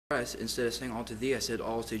Christ, instead of saying all to thee, I said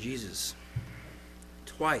all to Jesus.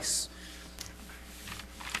 Twice.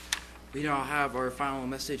 We now have our final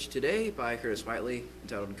message today by Whiteley,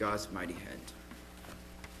 entitled God's Mighty Hand.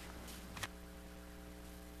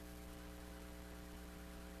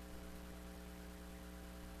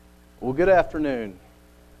 Well, good afternoon.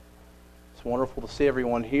 It's wonderful to see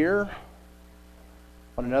everyone here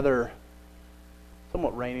on another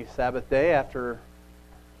somewhat rainy Sabbath day after,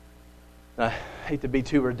 I hate to be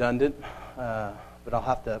too redundant, but I'll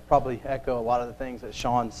have to probably echo a lot of the things that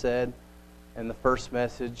Sean said in the first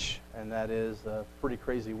message, and that is a pretty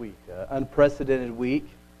crazy week, unprecedented week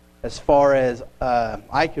as far as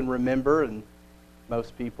I can remember, and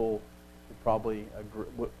most people would probably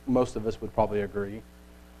agree, most of us would probably agree.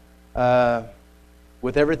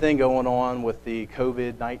 With everything going on with the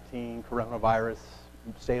COVID-19 coronavirus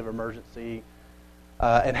state of emergency,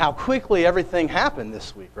 and how quickly everything happened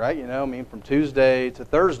this week, right? You know, I mean, from Tuesday to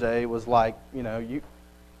Thursday was like, you know,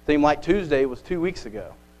 seemed like Tuesday was 2 weeks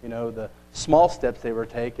ago. You know, the small steps they were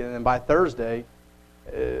taking, and by Thursday,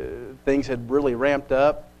 things had really ramped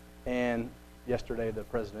up, and yesterday the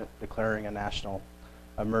president declaring a national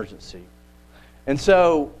emergency. And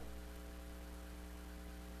so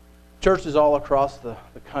churches all across the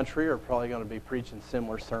country are probably going to be preaching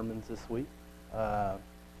similar sermons this week.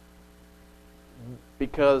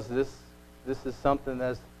 Because this is something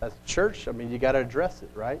as a church, I mean, you got to address it,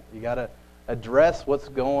 right? You got to address what's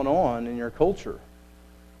going on in your culture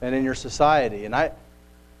and in your society. And I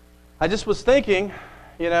just was thinking,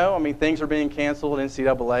 you know, I mean, things are being canceled,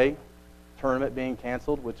 NCAA tournament being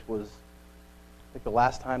canceled, which was, I think the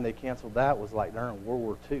last time they canceled that was like during World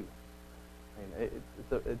War II. I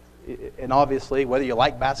mean, and obviously, whether you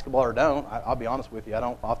like basketball or don't, I'll be honest with you, I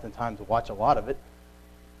don't oftentimes watch a lot of it.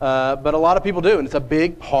 But a lot of people do, and it's a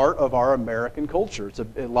big part of our American culture. It's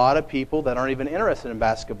a lot of people that aren't even interested in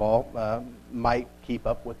basketball might keep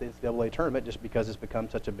up with the NCAA tournament just because it's become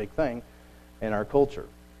such a big thing in our culture.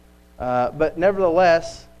 But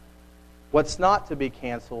nevertheless, what's not to be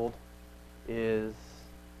canceled is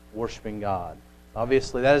worshiping God.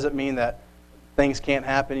 Obviously, that doesn't mean that things can't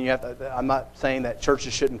happen. I'm not saying that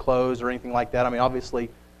churches shouldn't close or anything like that. I mean, obviously,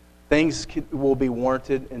 things will be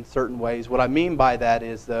warranted in certain ways. What I mean by that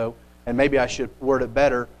is, though, and maybe I should word it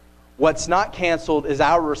better, what's not canceled is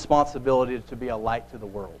our responsibility to be a light to the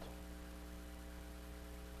world.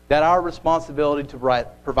 That our responsibility to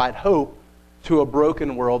provide hope to a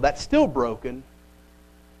broken world that's still broken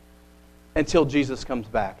until Jesus comes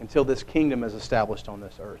back, until this kingdom is established on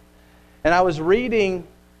this earth. And I was reading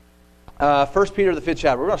 1 Peter, the 5th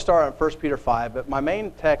chapter. We're going to start on 1 Peter 5, but my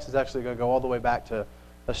main text is actually going to go all the way back to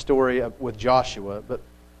a story with Joshua. But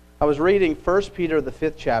I was reading 1 Peter, the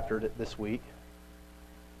 5th chapter this week,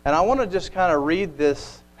 and I want to just kind of read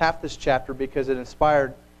half this chapter because it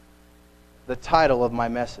inspired the title of my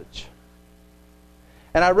message.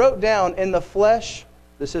 And I wrote down, in the flesh,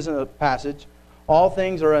 this isn't a passage, all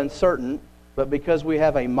things are uncertain, but because we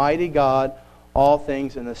have a mighty God, all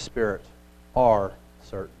things in the Spirit are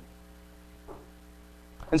certain.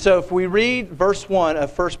 And so if we read verse 1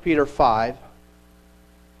 of 1 Peter 5,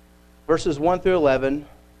 verses 1 through 11,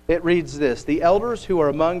 it reads this: The elders who are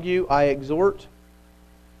among you I exhort,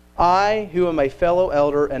 I who am a fellow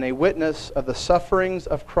elder and a witness of the sufferings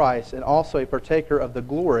of Christ, and also a partaker of the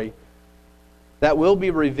glory that will be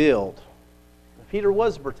revealed. Peter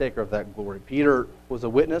was a partaker of that glory. Peter was a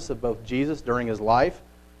witness of both Jesus during his life.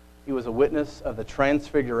 He was a witness of the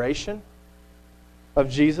transfiguration of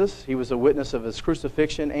Jesus. He was a witness of his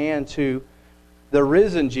crucifixion and to the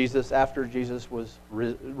risen Jesus after Jesus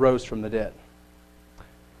rose from the dead.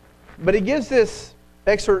 But he gives this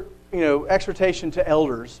exhortation to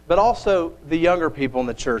elders, but also the younger people in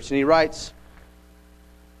the church. And he writes,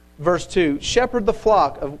 verse 2, Shepherd the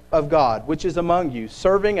flock of God, which is among you,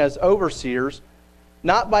 serving as overseers,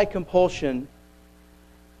 not by compulsion,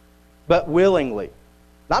 but willingly.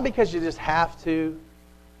 Not because you just have to,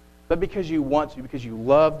 but because you want to, because you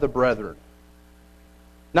love the brethren.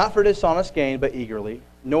 Not for dishonest gain, but eagerly,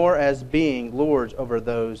 nor as being lords over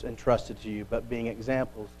those entrusted to you, but being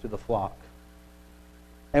examples to the flock.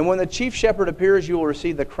 And when the chief shepherd appears, you will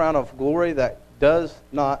receive the crown of glory that does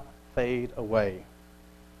not fade away.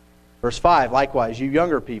 Verse 5, likewise, you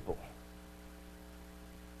younger people,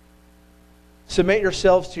 submit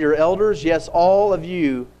yourselves to your elders. Yes, all of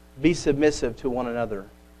you be submissive to one another,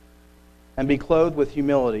 and be clothed with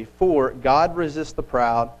humility. For God resists the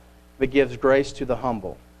proud, but gives grace to the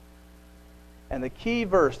humble. And the key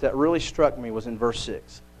verse that really struck me was in verse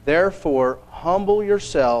 6. Therefore, humble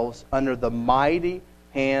yourselves under the mighty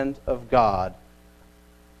hand of God,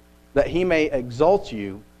 that he may exalt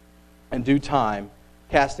you in due time,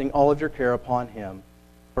 casting all of your care upon him,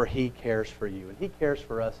 for he cares for you. And he cares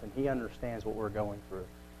for us, and he understands what we're going through.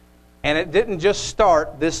 And it didn't just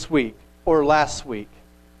start this week or last week.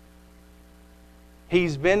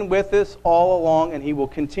 He's been with us all along, and he will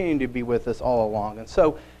continue to be with us all along. And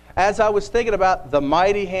so, as I was thinking about the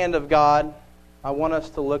mighty hand of God, I want us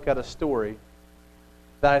to look at a story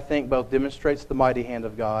that I think both demonstrates the mighty hand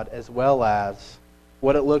of God as well as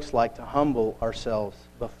what it looks like to humble ourselves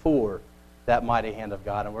before that mighty hand of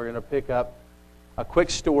God. And we're going to pick up a quick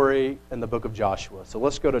story in the book of Joshua. So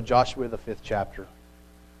let's go to Joshua, the 5th chapter.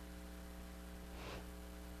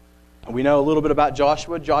 We know a little bit about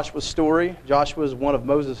Joshua's story. Joshua is one of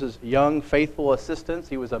Moses' young, faithful assistants.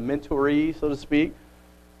 He was a mentoree, so to speak,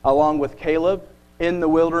 along with Caleb in the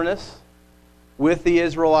wilderness with the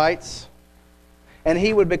Israelites. And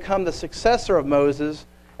he would become the successor of Moses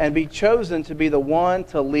and be chosen to be the one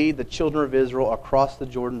to lead the children of Israel across the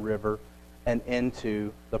Jordan River and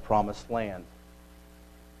into the promised land.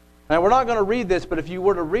 Now, we're not going to read this, but if you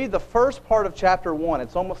were to read the first part of chapter 1,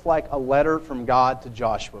 it's almost like a letter from God to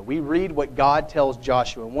Joshua. We read what God tells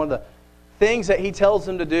Joshua. And one of the things that he tells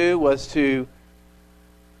him to do was to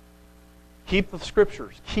keep the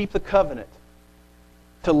scriptures, keep the covenant,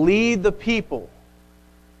 to lead the people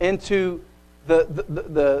into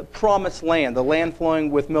the promised land, the land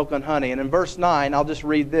flowing with milk and honey. And in verse 9, I'll just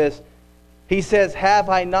read this. He says, "Have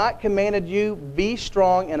I not commanded you, be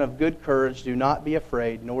strong and of good courage, do not be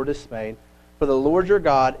afraid nor dismayed, for the Lord your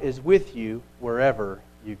God is with you wherever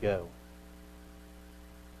you go."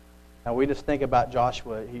 Now we just think about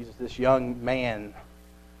Joshua. He's this young man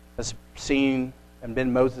that's seen and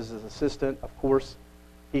been Moses' assistant, of course.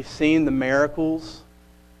 He's seen the miracles.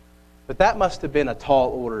 But that must have been a tall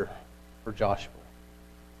order for Joshua.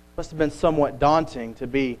 It must have been somewhat daunting to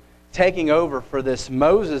be taking over for this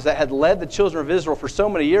Moses that had led the children of Israel for so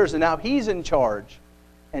many years, and now he's in charge.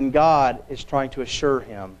 And God is trying to assure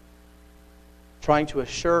him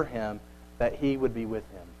that he would be with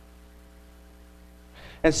him.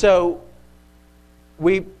 And so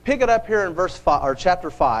we pick it up here in verse 5, or chapter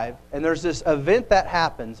 5, and there's this event that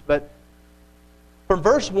happens, but from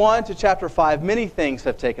verse 1 to chapter 5, many things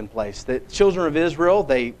have taken place. The children of Israel,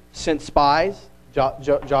 they sent spies,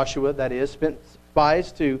 Joshua, that is, sent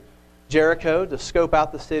spies to Jericho to scope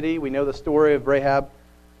out the city. We know the story of Rahab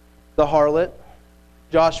the harlot.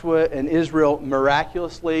 Joshua and Israel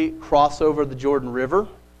miraculously cross over the Jordan River.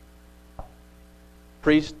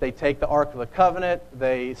 Priests, they take the Ark of the Covenant.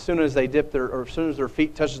 As soon as their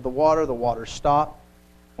feet touches the water stops.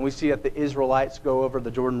 And we see that the Israelites go over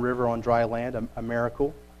the Jordan River on dry land, a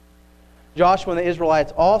miracle. Joshua and the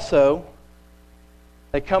Israelites also,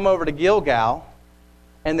 they come over to Gilgal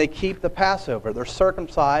and they keep the Passover. They're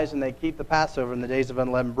circumcised and they keep the Passover in the days of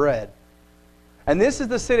unleavened bread. And this is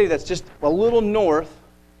the city that's just a little north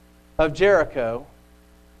of Jericho.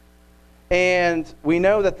 And we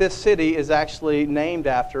know that this city is actually named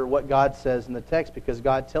after what God says in the text, because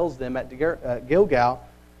God tells them at Gilgal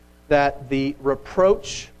that the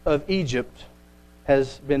reproach of Egypt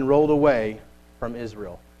has been rolled away from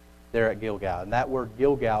Israel there at Gilgal. And that word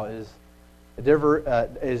Gilgal is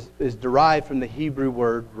derived from the Hebrew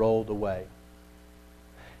word rolled away.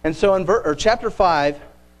 And so in chapter 5,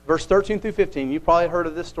 verse 13 through 15, you've probably heard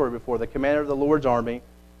of this story before, the commander of the Lord's army.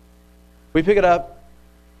 We pick it up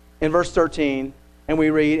in verse 13, and we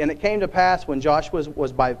read, "And it came to pass when Joshua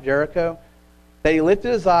was by Jericho, that he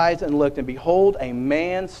lifted his eyes and looked, and behold, a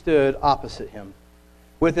man stood opposite him,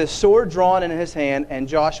 with his sword drawn in his hand. And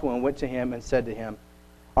Joshua went to him and said to him,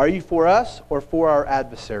 'Are you for us or for our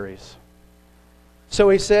adversaries?' So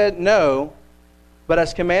he said, 'No, but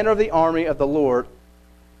as commander of the army of the Lord,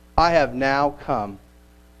 I have now come.'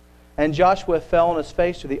 And Joshua fell on his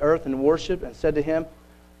face to the earth and worshipped, and said to him,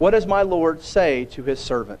 'What does my Lord say to his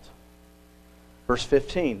servant?' Verse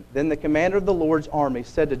 15, "Then the commander of the Lord's army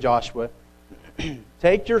said to Joshua,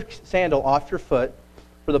 'Take your sandal off your foot,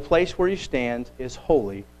 for the place where you stand is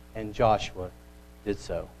holy.' And Joshua did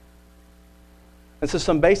so." And so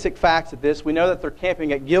some basic facts of this. We know that they're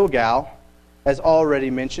camping at Gilgal, as already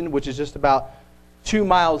mentioned, which is just about 2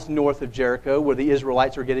 miles north of Jericho, where the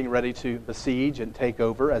Israelites are getting ready to besiege and take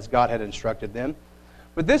over, as God had instructed them.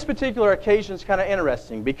 But this particular occasion is kind of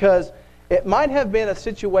interesting, because it might have been a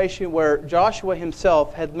situation where Joshua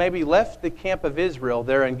himself had maybe left the camp of Israel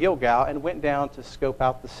there in Gilgal and went down to scope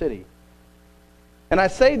out the city. And I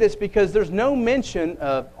say this because there's no mention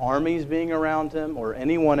of armies being around him or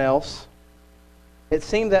anyone else. It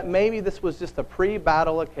seemed that maybe this was just a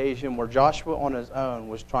pre-battle occasion where Joshua on his own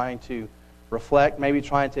was trying to reflect, maybe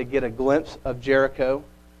trying to get a glimpse of Jericho,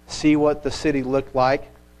 see what the city looked like.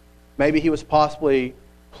 Maybe he was possibly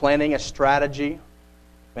planning a strategy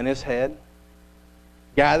in his head,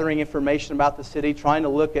 gathering information about the city, trying to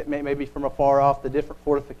look at maybe from afar off the different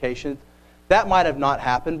fortifications. That might have not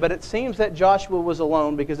happened, but it seems that Joshua was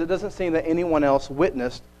alone because it doesn't seem that anyone else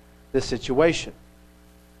witnessed this situation.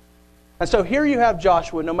 And so here you have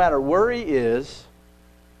Joshua, no matter where he is,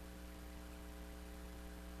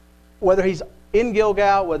 whether he's in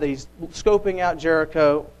Gilgal, whether he's scoping out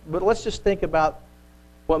Jericho, but let's just think about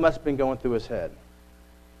what must have been going through his head.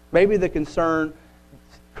 Maybe the concerns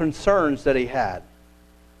that he had.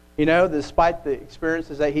 You know, despite the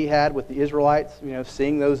experiences that he had with the Israelites, you know,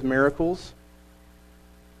 seeing those miracles,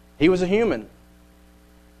 he was a human.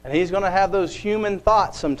 And he's going to have those human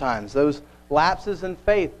thoughts sometimes, those lapses in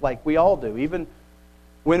faith like we all do. Even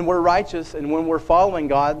when we're righteous and when we're following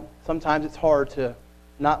God, sometimes it's hard to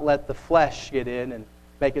not let the flesh get in and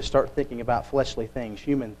make us start thinking about fleshly things,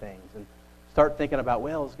 human things, and start thinking about,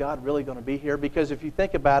 well, is God really going to be here? Because if you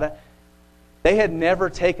think about it, they had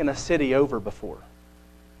never taken a city over before.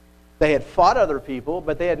 They had fought other people,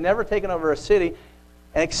 but they had never taken over a city,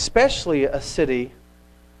 and especially a city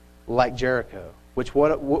like Jericho, which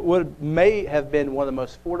may have been one of the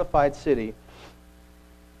most fortified cities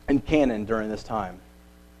in Canaan during this time.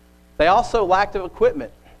 They also lacked of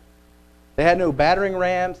equipment. They had no battering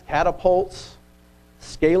rams, catapults,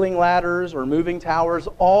 scaling ladders, or moving towers.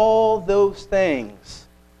 All those things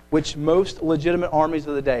which most legitimate armies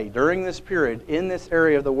of the day during this period in this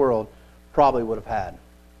area of the world probably would have had.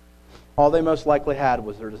 All they most likely had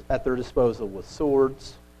was at their disposal was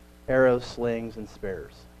swords, arrows, slings, and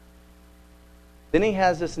spears. Then he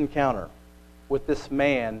has this encounter with this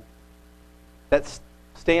man that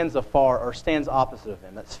stands afar or stands opposite of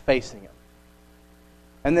him, that's facing him.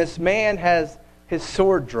 And this man has his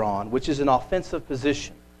sword drawn, which is an offensive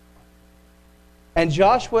position. And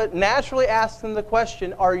Joshua naturally asks him the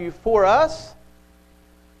question, are you for us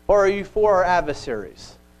or are you for our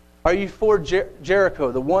adversaries? Are you for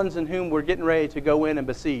Jericho, the ones in whom we're getting ready to go in and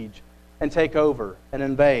besiege and take over and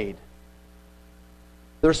invade?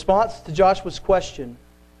 The response to Joshua's question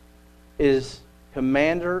is,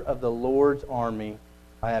 Commander of the Lord's army,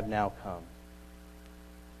 I have now come.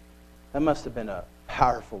 That must have been a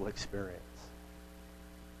powerful experience.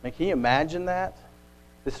 I mean, can you imagine that?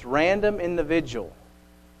 This random individual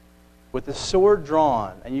with the sword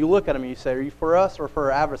drawn, and you look at him and you say, are you for us or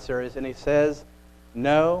for our adversaries? And he says,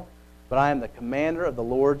 no, but I am the commander of the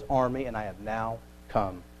Lord's army, and I have now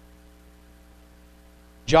come.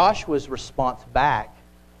 Joshua's response back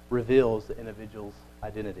reveals the individual's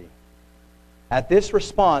identity. At this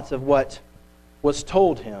response of what was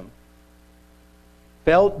told him,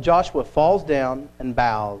 Joshua falls down and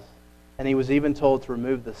bows, and he was even told to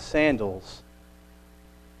remove the sandals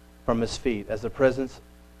from his feet, as the presence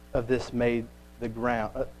of this made the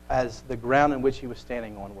ground, as the ground in which he was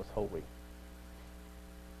standing on was holy.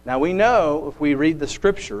 Now we know, if we read the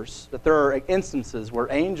Scriptures, that there are instances where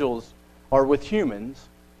angels are with humans.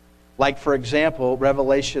 Like, for example,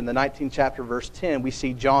 Revelation, the 19th chapter, verse 10, we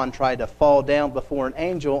see John try to fall down before an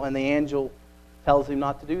angel, and the angel tells him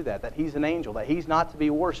not to do that he's an angel, that he's not to be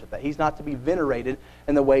worshipped, that he's not to be venerated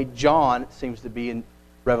in the way John seems to be in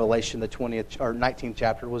Revelation, the 20th or 19th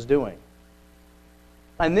chapter, was doing.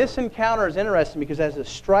 And this encounter is interesting because it has a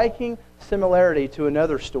striking similarity to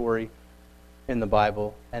another story in the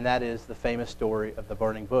Bible, and that is the famous story of the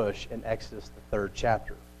burning bush in Exodus, the 3rd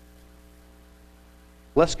chapter.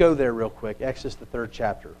 Let's go there real quick. Exodus, the 3rd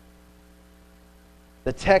chapter.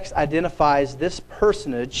 The text identifies this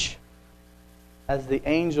personage as the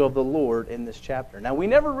angel of the Lord in this chapter. Now, we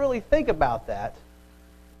never really think about that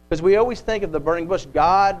because we always think of the burning bush.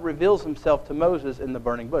 God reveals himself to Moses in the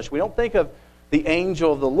burning bush. We don't think of the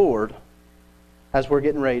angel of the Lord as we're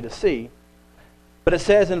getting ready to see. But it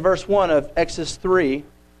says in verse 1 of Exodus 3,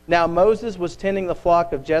 now Moses was tending the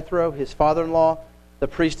flock of Jethro, his father-in-law, the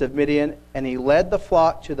priest of Midian, and he led the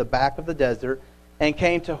flock to the back of the desert and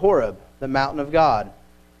came to Horeb, the mountain of God.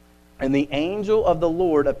 And the angel of the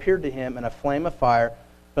Lord appeared to him in a flame of fire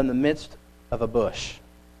from the midst of a bush.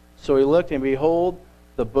 So he looked, and behold,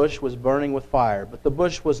 the bush was burning with fire, but the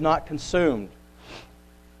bush was not consumed.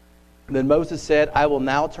 Then Moses said, I will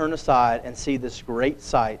now turn aside and see this great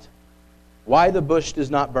sight, why the bush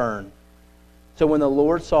does not burn. So when the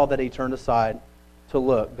Lord saw that he turned aside to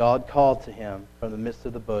look, God called to him from the midst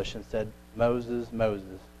of the bush and said, Moses,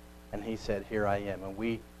 Moses. And he said, here I am. And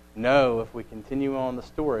we know, if we continue on the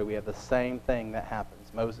story, we have the same thing that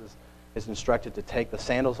happens. Moses is instructed to take the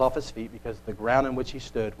sandals off his feet because the ground in which he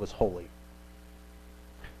stood was holy.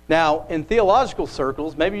 Now, in theological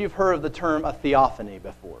circles, maybe you've heard of the term a theophany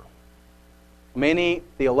before. Many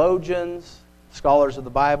theologians, scholars of the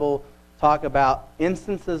Bible, talk about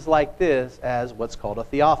instances like this as what's called a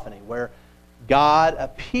theophany, where God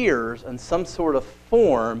appears in some sort of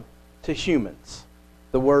form to humans.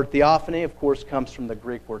 The word theophany, of course, comes from the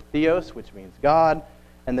Greek word theos, which means God,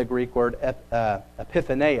 and the Greek word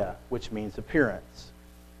epiphaneia, which means appearance.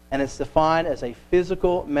 And it's defined as a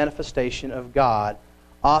physical manifestation of God,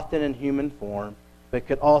 often in human form, but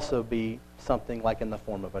could also be something like in the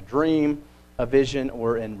form of a dream, a vision,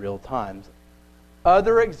 or in real times.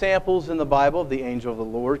 Other examples in the Bible of the angel of the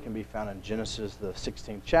Lord can be found in Genesis, the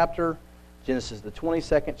 16th chapter, Genesis, the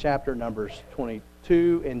 22nd chapter, Numbers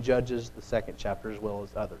 22, and Judges, the 2nd chapter, as well as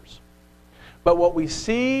others. But what we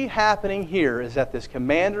see happening here is that this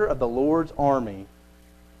commander of the Lord's army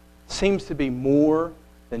seems to be more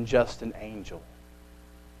than just an angel.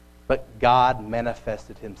 But God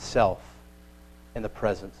manifested himself in the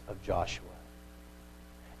presence of Joshua.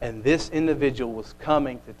 And this individual was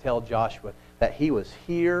coming to tell Joshua that he was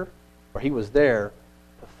here, or he was there,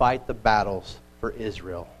 to fight the battles for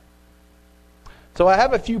Israel. So I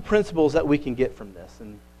have a few principles that we can get from this.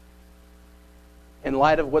 And in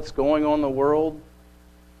light of what's going on in the world,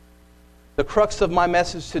 the crux of my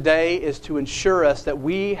message today is to ensure us that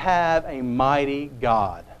we have a mighty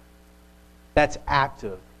God that's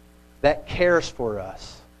active, that cares for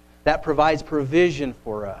us, that provides provision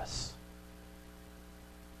for us.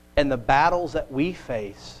 And the battles that we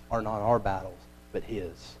face are not our battles, but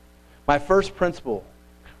His. My first principle,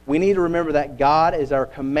 we need to remember that God is our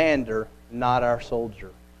commander, not our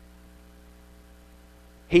soldier.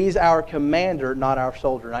 He's our commander, not our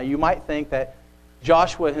soldier. Now, you might think that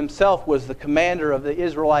Joshua himself was the commander of the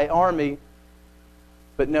Israelite army,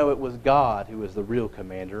 but no, it was God who was the real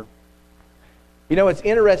commander. You know, it's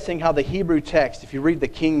interesting how the Hebrew text, if you read the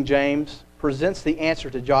King James, presents the answer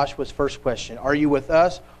to Joshua's first question. Are you with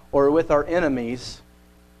us or with our enemies?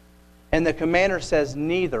 And the commander says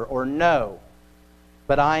neither, or no.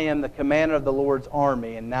 But I am the commander of the Lord's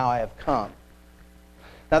army, and now I have come.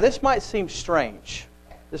 Now, this might seem strange.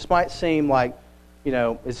 This might seem like, you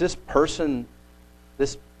know, is this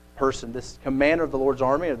commander of the Lord's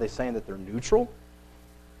army, are they saying that they're neutral?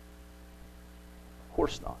 Of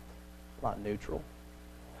course not. It's not neutral.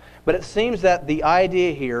 But it seems that the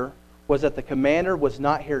idea here was that the commander was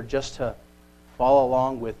not here just to follow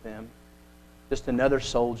along with them, just another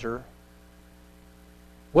soldier.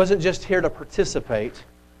 Wasn't just here to participate,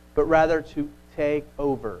 but rather to take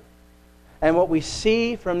over. And what we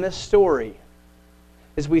see from this story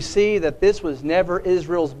is we see that this was never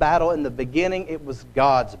Israel's battle in the beginning, it was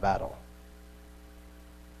God's battle.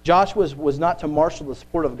 Joshua was not to marshal the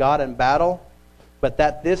support of God in battle, but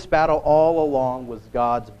that this battle all along was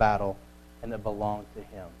God's battle, and it belonged to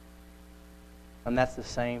Him. And that's the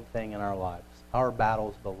same thing in our lives. Our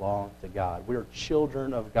battles belong to God. We are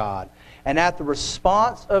children of God. And at the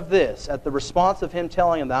response of this, at the response of Him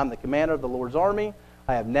telling him that I'm the commander of the Lord's army,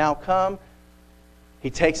 I have now come, he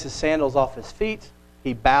takes his sandals off his feet,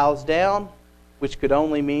 he bows down, which could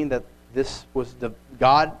only mean that this was the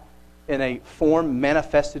God in a form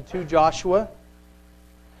manifested to Joshua.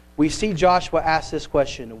 We see Joshua ask this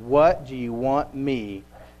question, what do you want me,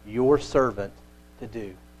 your servant, to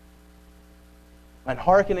do? And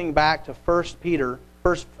hearkening back to 1 Peter,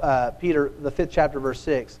 the 5th chapter, verse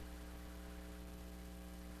 6,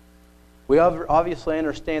 we obviously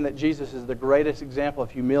understand that Jesus is the greatest example of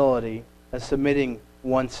humility and submitting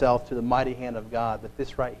oneself to the mighty hand of God. But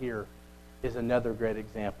this right here is another great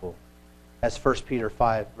example. As 1 Peter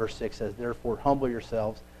 5, verse 6 says, therefore humble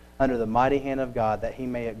yourselves under the mighty hand of God, that He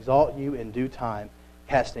may exalt you in due time,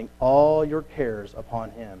 casting all your cares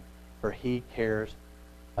upon Him, for He cares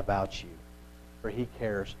about you. For He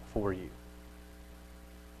cares for you.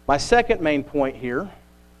 My second main point here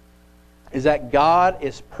is that God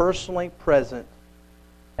is personally present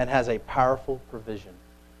and has a powerful provision.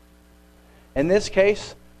 In this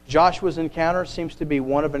case, Joshua's encounter seems to be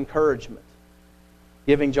one of encouragement,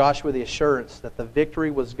 giving Joshua the assurance that the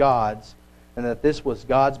victory was God's and that this was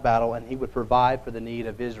God's battle and He would provide for the need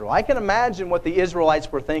of Israel. I can imagine what the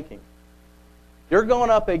Israelites were thinking. You're going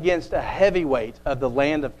up against a heavyweight of the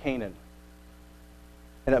land of Canaan.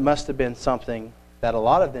 And it must have been something that a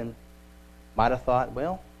lot of them might have thought,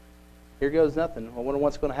 well, here goes nothing. I wonder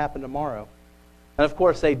what's going to happen tomorrow. And of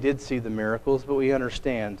course, they did see the miracles, but we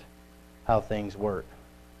understand how things work.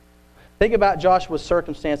 Think about Joshua's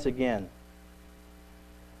circumstance again.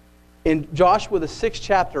 In Joshua, the 6th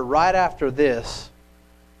chapter, right after this,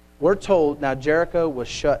 we're told, now Jericho was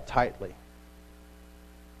shut tightly.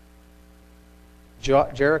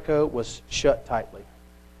 Jericho was shut tightly.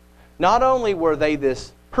 Not only were they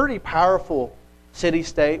this pretty powerful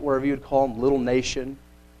city-state, wherever you'd call them, little nation,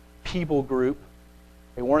 people group,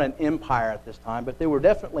 They weren't an empire at this time, but they were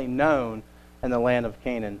definitely known in the land of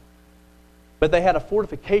Canaan. But they had a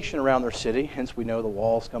fortification around their city, hence we know the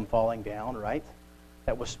walls come falling down, right?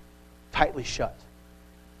 That was tightly shut.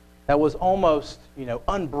 That was almost,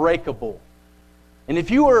 unbreakable. And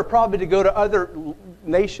if you were probably to go to other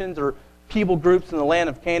nations or people groups in the land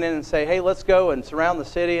of Canaan and say, hey, let's go and surround the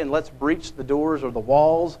city and let's breach the doors or the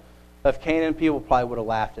walls of Canaan, people probably would have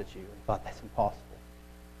laughed at you and thought that's impossible.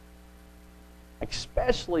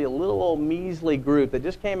 Especially a little old measly group that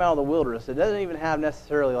just came out of the wilderness that doesn't even have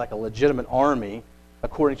necessarily like a legitimate army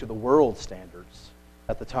according to the world standards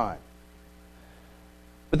at the time.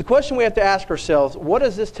 But the question we have to ask ourselves, what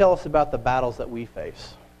does this tell us about the battles that we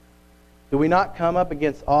face? Do we not come up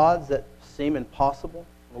against odds that seem impossible?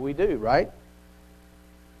 Well, we do, right?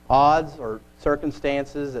 Odds or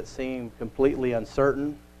circumstances that seem completely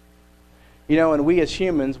uncertain. And we as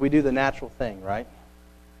humans, we do the natural thing, right?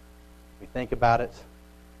 We think about it.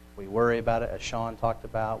 We worry about it, as Sean talked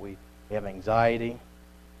about. We have anxiety.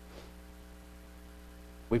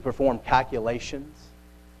 We perform calculations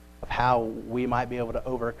of how we might be able to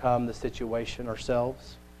overcome the situation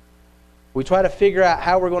ourselves. We try to figure out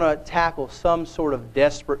how we're going to tackle some sort of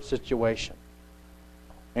desperate situation.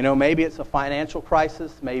 Maybe it's a financial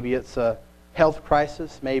crisis. Maybe it's a health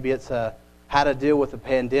crisis. Maybe it's a how to deal with a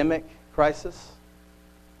pandemic crisis,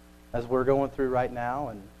 as we're going through right now.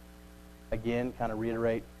 And again, kind of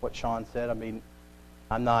reiterate what Sean said.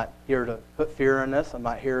 I'm not here to put fear in this. I'm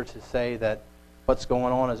not here to say that what's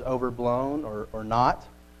going on is overblown or not.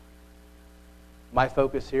 My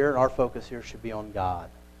focus here and our focus here should be on God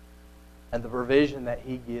and the provision that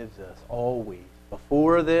He gives us always,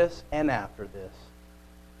 before this and after this.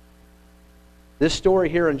 This story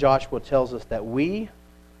here in Joshua tells us that we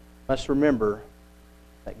must remember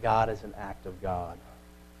that God is an active God,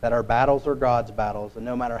 that our battles are God's battles, and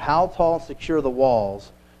no matter how tall and secure the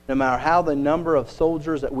walls, no matter how the number of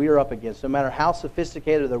soldiers that we are up against, no matter how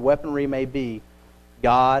sophisticated their weaponry may be,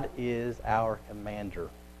 God is our commander,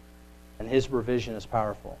 and His provision is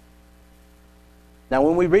powerful. Now,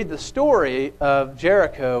 when we read the story of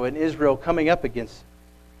Jericho and Israel coming up against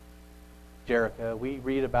Jericho, we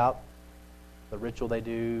read about the ritual they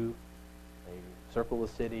do. They circle the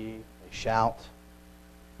city, they shout.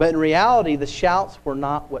 But in reality, the shouts were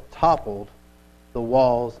not what toppled the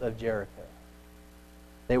walls of Jericho.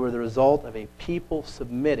 They were the result of a people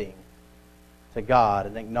submitting to God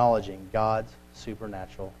and acknowledging God's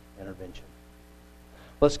supernatural intervention.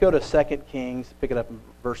 Let's go to 2 Kings, pick it up in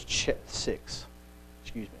verse 6.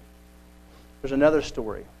 There's another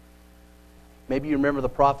story. Maybe you remember the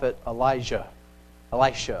prophet Elisha,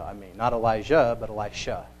 not Elijah, but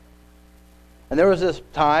Elisha. And there was this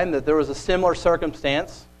time that there was a similar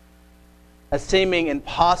circumstance, a seeming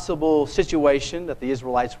impossible situation that the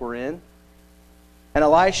Israelites were in. And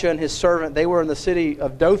Elisha and his servant, they were in the city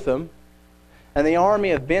of Dothan, and the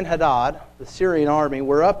army of Ben-Hadad, the Syrian army,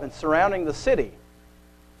 were up and surrounding the city.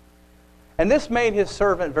 And this made his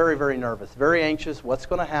servant very, very nervous, very anxious. What's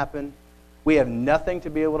going to happen? We have nothing to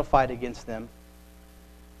be able to fight against them.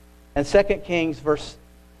 And 2 Kings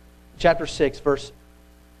chapter 6, verse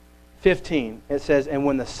 15, it says, "And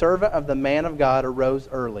when the servant of the man of God arose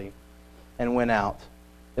early and went out,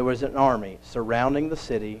 there was an army surrounding the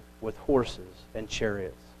city with horses and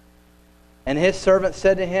chariots. And his servant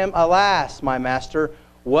said to him, 'Alas, my master,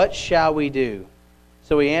 what shall we do?'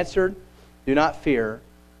 So he answered, 'Do not fear,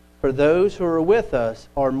 for those who are with us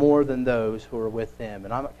are more than those who are with them.'"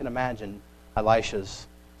 And I can imagine Elisha's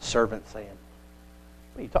servant saying,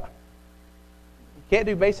 "What are you talking? You can't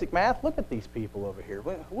do basic math? Look at these people over here.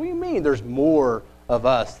 What do you mean there's more of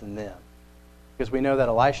us than them?" Because we know that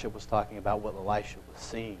Elisha was talking about what Elisha was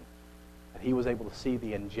seeing. That he was able to see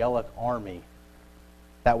the angelic army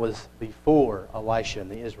that was before Elisha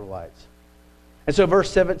and the Israelites. And so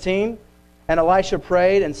verse 17, "And Elisha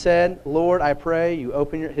prayed and said, 'Lord, I pray you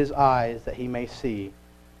open his eyes that he may see.'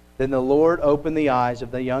 Then the Lord opened the eyes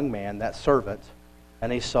of the young man, that servant,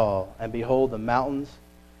 and he saw, and behold, the mountains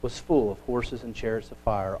was full of horses and chariots of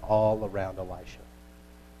fire all around Elisha."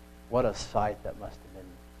 What a sight that must have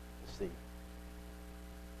been to see.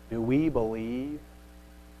 Do we believe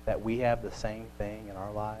that we have the same thing in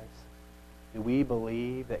our lives? Do we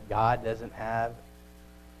believe that God doesn't have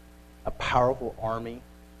a powerful army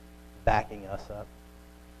backing us up?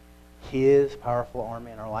 His powerful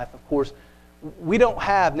army in our life. Of course, we don't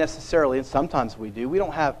have necessarily, and sometimes we do, we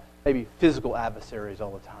don't have maybe physical adversaries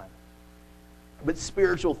all the time, but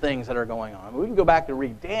spiritual things that are going on. We can go back and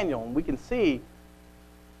read Daniel, and we can see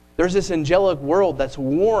there's this angelic world that's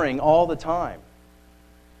warring all the time.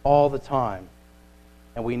 All the time.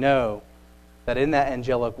 And we know that in that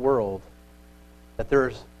angelic world, that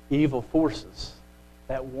there's evil forces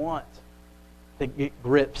that want to get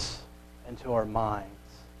grips into our minds,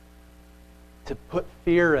 to put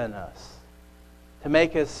fear in us, to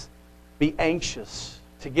make us be anxious,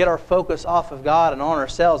 to get our focus off of God and on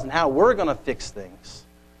ourselves and how we're going to fix things,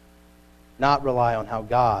 not rely on how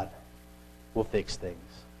God will fix things.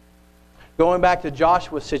 Going back to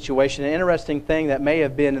Joshua's situation, an interesting thing that may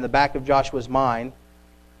have been in the back of Joshua's mind,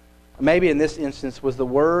 maybe in this instance, was the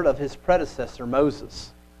word of his predecessor, Moses,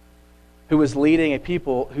 who was leading a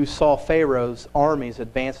people who saw Pharaoh's armies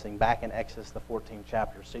advancing back in Exodus, the 14th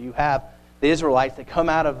chapter. So you have the Israelites that come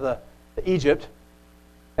out of the Egypt,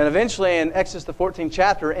 and eventually in Exodus, the 14th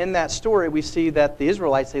chapter, in that story, we see that the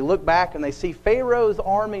Israelites, they look back and they see Pharaoh's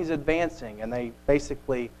armies advancing, and they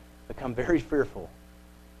basically become very fearful,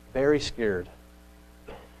 very scared.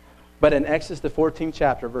 But in Exodus, the 14th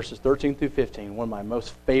chapter, verses 13 through 15, one of my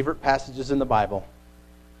most favorite passages in the Bible,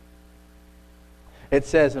 it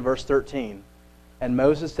says in verse 13, "And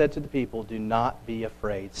Moses said to the people, 'Do not be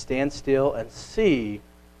afraid. Stand still and see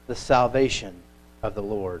the salvation of the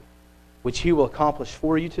Lord, which he will accomplish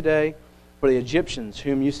for you today. For the Egyptians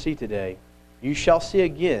whom you see today, you shall see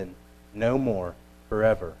again no more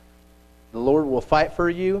forever. The Lord will fight for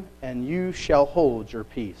you, and you shall hold your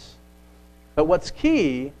peace.'" But what's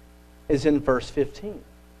key is in verse 15.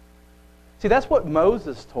 See, that's what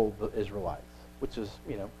Moses told the Israelites, which is,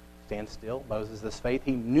 stand still. Moses, this faith,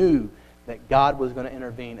 he knew that God was going to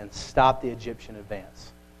intervene and stop the Egyptian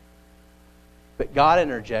advance. But God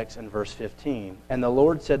interjects in verse 15, "And the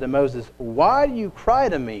Lord said to Moses, 'Why do you cry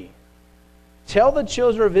to me? Tell the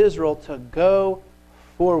children of Israel to go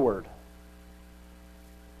forward.'"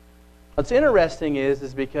 What's interesting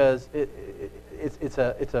is because it's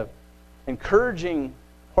a encouraging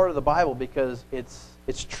part of the Bible because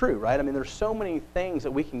it's true, right? I mean, there's so many things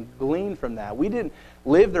that we can glean from that. We didn't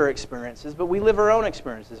live their experiences, but we live our own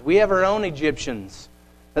experiences. We have our own Egyptians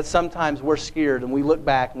that sometimes we're scared and we look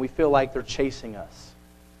back and we feel like they're chasing us.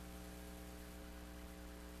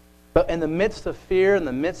 But in the midst of fear, in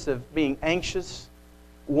the midst of being anxious,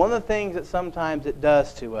 one of the things that sometimes it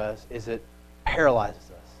does to us is it paralyzes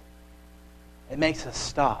us. It makes us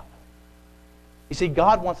stop. You see,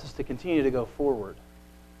 God wants us to continue to go forward.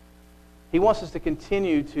 He wants us to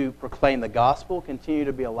continue to proclaim the gospel, continue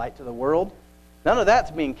to be a light to the world. None of that's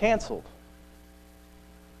being canceled.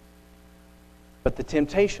 But the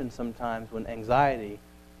temptation sometimes when anxiety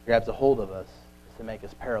grabs a hold of us is to make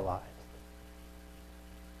us paralyzed.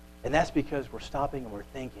 And that's because we're stopping and we're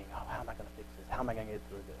thinking, "Oh, how am I going to fix this? How am I going to get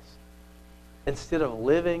through this?" Instead of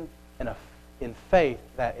living in faith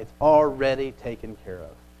that it's already taken care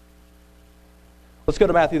of. Let's go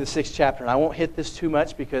to Matthew, the 6th chapter. And I won't hit this too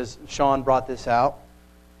much because Sean brought this out.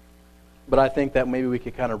 But I think that maybe we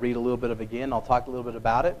could kind of read a little bit of it again. I'll talk a little bit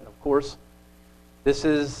about it. And of course, this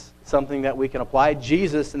is something that we can apply.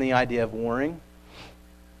 Jesus and the idea of warring.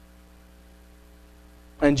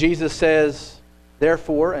 And Jesus says,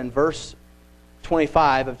 therefore, in verse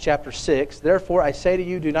 25 of chapter 6, "Therefore I say to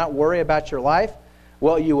you, do not worry about your life,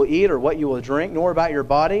 what you will eat or what you will drink, nor about your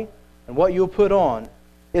body and what you will put on.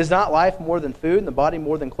 Is not life more than food, and the body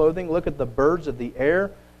more than clothing? Look at the birds of the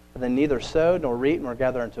air, for they neither sow nor reap nor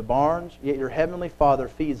gather into barns, yet your heavenly Father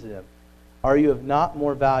feeds them. Are you of not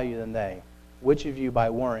more value than they? Which of you by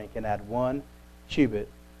worrying can add 1 cubit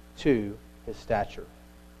to his stature?"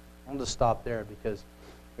 I'm going to stop there because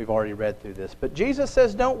we've already read through this. But Jesus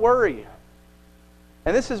says, don't worry.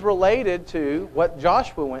 And this is related to what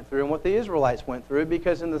Joshua went through and what the Israelites went through,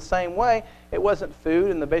 because in the same way, it wasn't food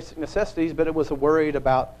and the basic necessities, but it was worried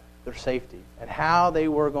about their safety and how they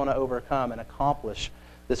were going to overcome and accomplish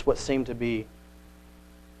this what seemed to be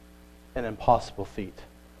an impossible feat.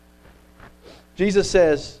 Jesus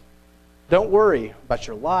says, don't worry about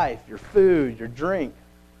your life, your food, your drink,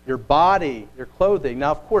 your body, your clothing. Now,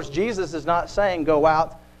 of course, Jesus is not saying go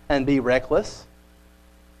out and be reckless.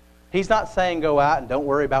 He's not saying go out and don't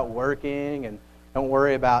worry about working and don't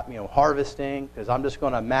worry about harvesting because I'm just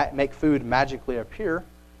going to make food magically appear.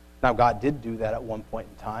 Now, God did do that at one point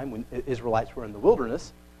in time when Israelites were in the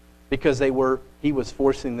wilderness because He was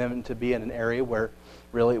forcing them to be in an area where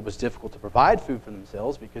really it was difficult to provide food for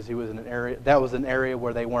themselves because He was in an area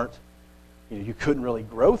where they weren't, you couldn't really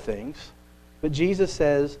grow things. But Jesus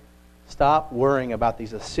says, stop worrying about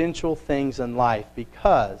these essential things in life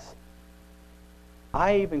because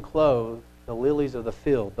I even clothe the lilies of the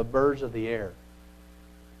field, the birds of the air,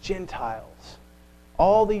 Gentiles.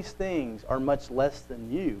 All these things are much less than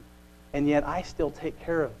you, and yet I still take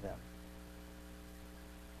care of them.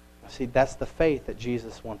 See, that's the faith that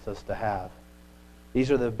Jesus wants us to have. These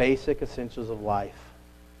are the basic essentials of life.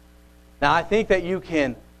 Now, I think that you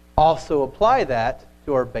can also apply that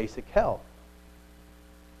to our basic health.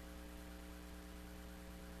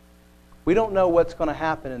 We don't know what's going to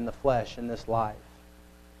happen in the flesh in this life.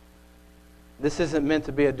 This isn't meant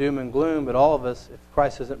to be a doom and gloom, but all of us, if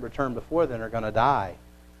Christ isn't returned before then, are going to die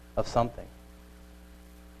of something.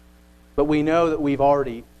 But we know that we've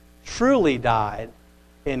already truly died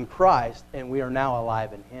in Christ, and we are now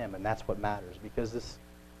alive in Him, and that's what matters, because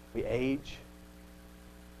we age,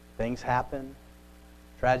 things happen,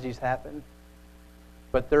 tragedies happen,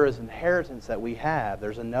 but there is inheritance that we have.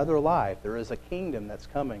 There's another life. There is a kingdom that's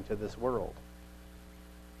coming to this world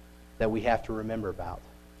that we have to remember about.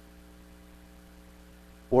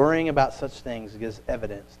 Worrying about such things gives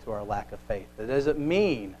evidence to our lack of faith. That doesn't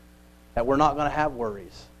mean that we're not going to have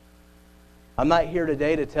worries. I'm not here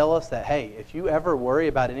today to tell us that, hey, if you ever worry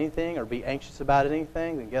about anything or be anxious about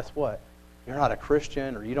anything, then guess what? You're not a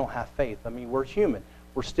Christian or you don't have faith. I mean, we're human.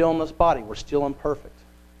 We're still in this body. We're still imperfect.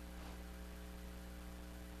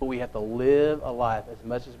 But we have to live a life as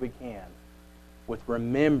much as we can with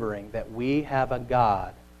remembering that we have a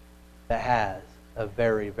God that has a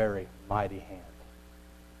very, very mighty hand.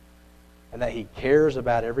 And that He cares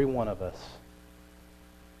about every one of us.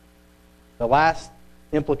 The last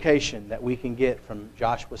implication that we can get from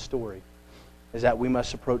Joshua's story is that we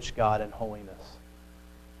must approach God in holiness.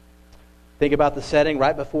 Think about the setting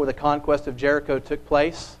right before the conquest of Jericho took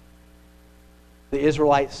place. The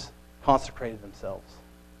Israelites consecrated themselves.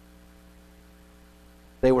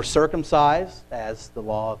 They were circumcised as the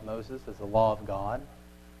law of Moses, as the law of God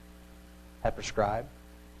had prescribed.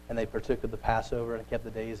 And they partook of the Passover and kept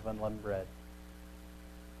the days of unleavened bread.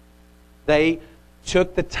 They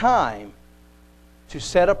took the time to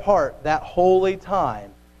set apart that holy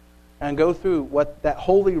time and go through what that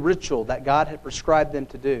holy ritual that God had prescribed them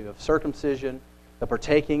to do of circumcision, the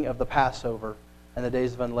partaking of the Passover, and the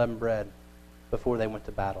days of unleavened bread before they went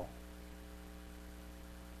to battle.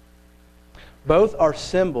 Both are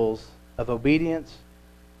symbols of obedience,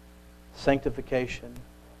 sanctification,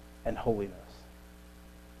 and holiness.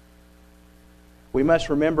 We must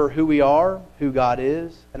remember who we are, who God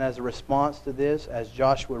is, and as a response to this, as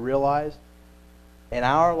Joshua realized, in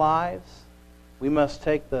our lives, we must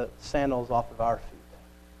take the sandals off of our feet.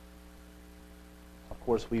 Of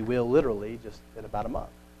course, we will literally just in about a month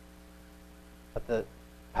at the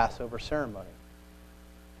Passover ceremony,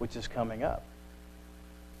 which is coming up.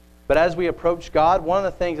 But as we approach God, one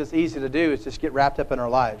of the things that's easy to do is just get wrapped up in our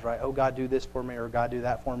lives, right? Oh, God, do this for me, or God, do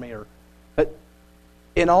that for me. But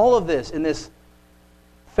in all of this, in this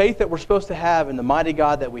faith that we're supposed to have in the mighty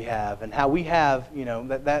God that we have, and how we have,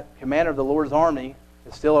 that commander of the Lord's army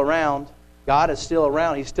is still around. God is still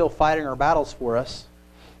around. He's still fighting our battles for us.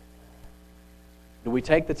 Do we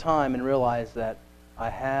take the time and realize that I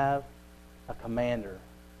have a commander,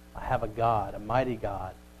 I have a God, a mighty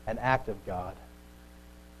God, an active God?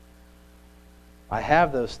 I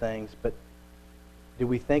have those things, but do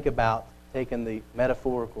we think about taking the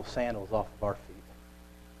metaphorical sandals off of our feet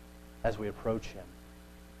as we approach Him?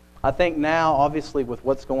 I think now, obviously, with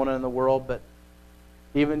what's going on in the world, but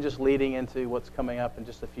even just leading into what's coming up in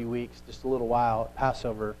just a few weeks, just a little while at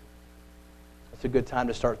Passover, it's a good time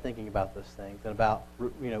to start thinking about those things and about,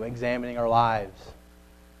 examining our lives,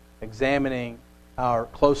 examining our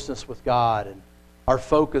closeness with God and our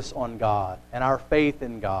focus on God and our faith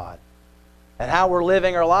in God and how we're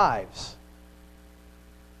living our lives,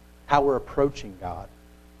 how we're approaching God.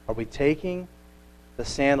 Are we taking the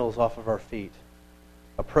sandals off of our feet,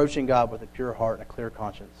 approaching God with a pure heart and a clear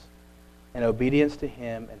conscience, in obedience to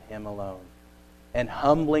Him and Him alone, and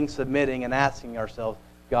humbling, submitting, and asking ourselves,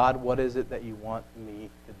 God, what is it that you want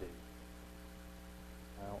me to do?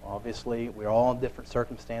 Well, obviously, we're all in different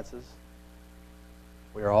circumstances.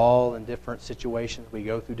 We're all in different situations. We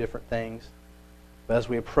go through different things. But as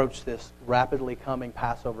we approach this rapidly coming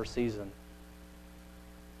Passover season,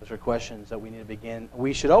 those are questions that we need to begin.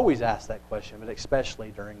 We should always ask that question, but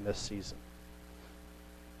especially during this season.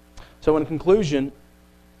 So in conclusion,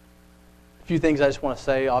 a few things I just want to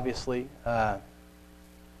say, obviously. I'm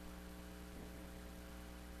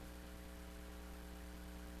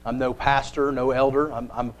no pastor, no elder.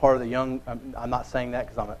 I'm a part of the young. I'm not saying that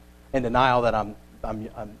because I'm in denial that I'm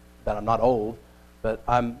not old, but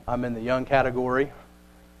I'm in the young category.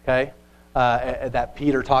 Okay, that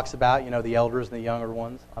Peter talks about. The elders and the younger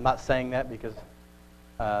ones. I'm not saying that because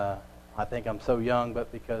I think I'm so young,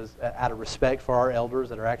 but because out of respect for our elders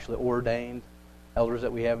that are actually ordained elders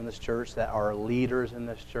that we have in this church, that are leaders in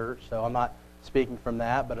this church. So I'm not speaking from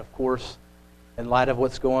that, but of course, in light of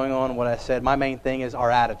what's going on, what I said, my main thing is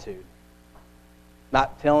our attitude.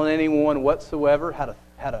 Not telling anyone whatsoever how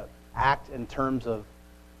to act in terms of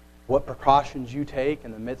what precautions you take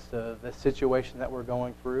in the midst of the situation that we're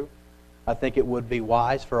going through. I think it would be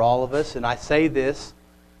wise for all of us, and I say this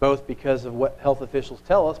both because of what health officials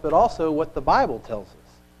tell us, but also what the Bible tells us.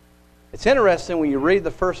 It's interesting when you read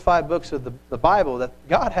the first 5 books of the Bible that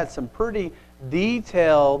God had some pretty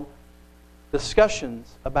detailed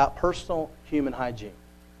discussions about personal human hygiene.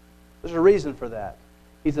 There's a reason for that.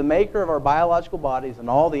 He's the maker of our biological bodies and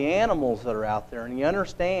all the animals that are out there, and He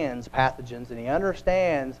understands pathogens, and He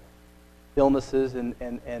understands illnesses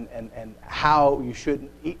and how you shouldn't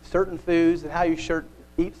eat certain foods and how you should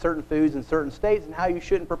eat certain foods in certain states and how you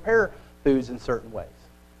shouldn't prepare foods in certain ways.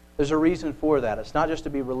 There's a reason for that. It's not just to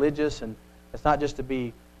be religious, and it's not just to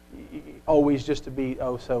be always just to be,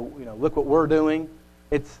 look what we're doing.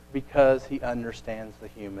 It's because He understands the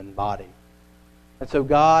human body. And so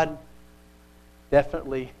God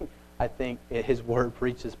definitely, I think, His Word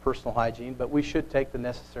preaches personal hygiene, but we should take the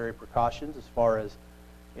necessary precautions as far as,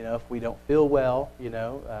 if we don't feel well,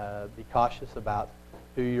 be cautious about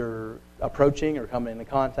who you're approaching or coming into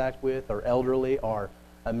contact with, or elderly, or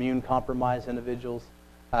immune-compromised individuals.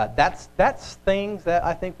 That's things that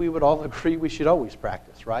I think we would all agree we should always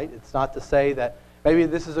practice, right? It's not to say that maybe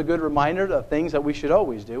this is a good reminder of things that we should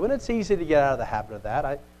always do, and it's easy to get out of the habit of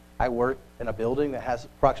that. I work in a building that has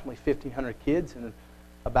approximately 1,500 kids, and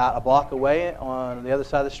about a block away on the other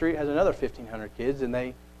side of the street has another 1,500 kids, and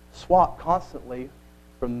they swap constantly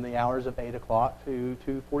from the hours of 8 o'clock to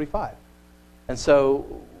 2:45. And so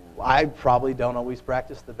I probably don't always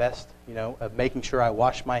practice the best, of making sure I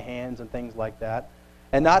wash my hands and things like that.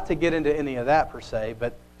 And not to get into any of that per se,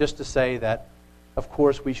 but just to say that, of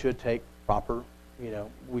course, we should take proper,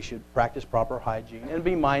 we should practice proper hygiene and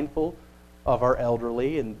be mindful of our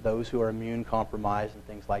elderly and those who are immune compromised and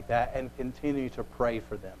things like that, and continue to pray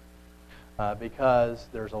for them. Because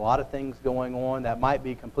there's a lot of things going on that might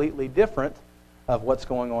be completely different of what's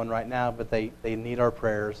going on right now, but they need our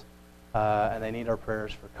prayers, and they need our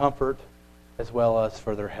prayers for comfort as well as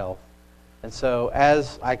for their health. And so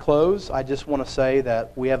as I close, I just want to say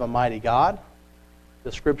that we have a mighty God.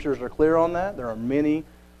 The Scriptures are clear on that. There are many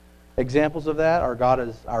examples of that. Our God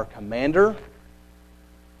is our commander.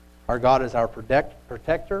 Our God is our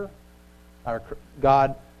protector. Our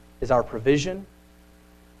God is our provision.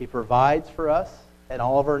 He provides for us and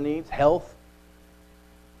all of our needs, health,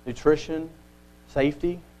 nutrition,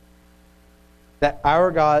 safety. That our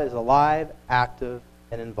God is alive, active,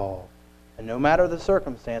 and involved. And no matter the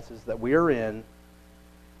circumstances that we are in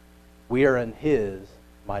His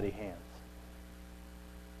mighty hands.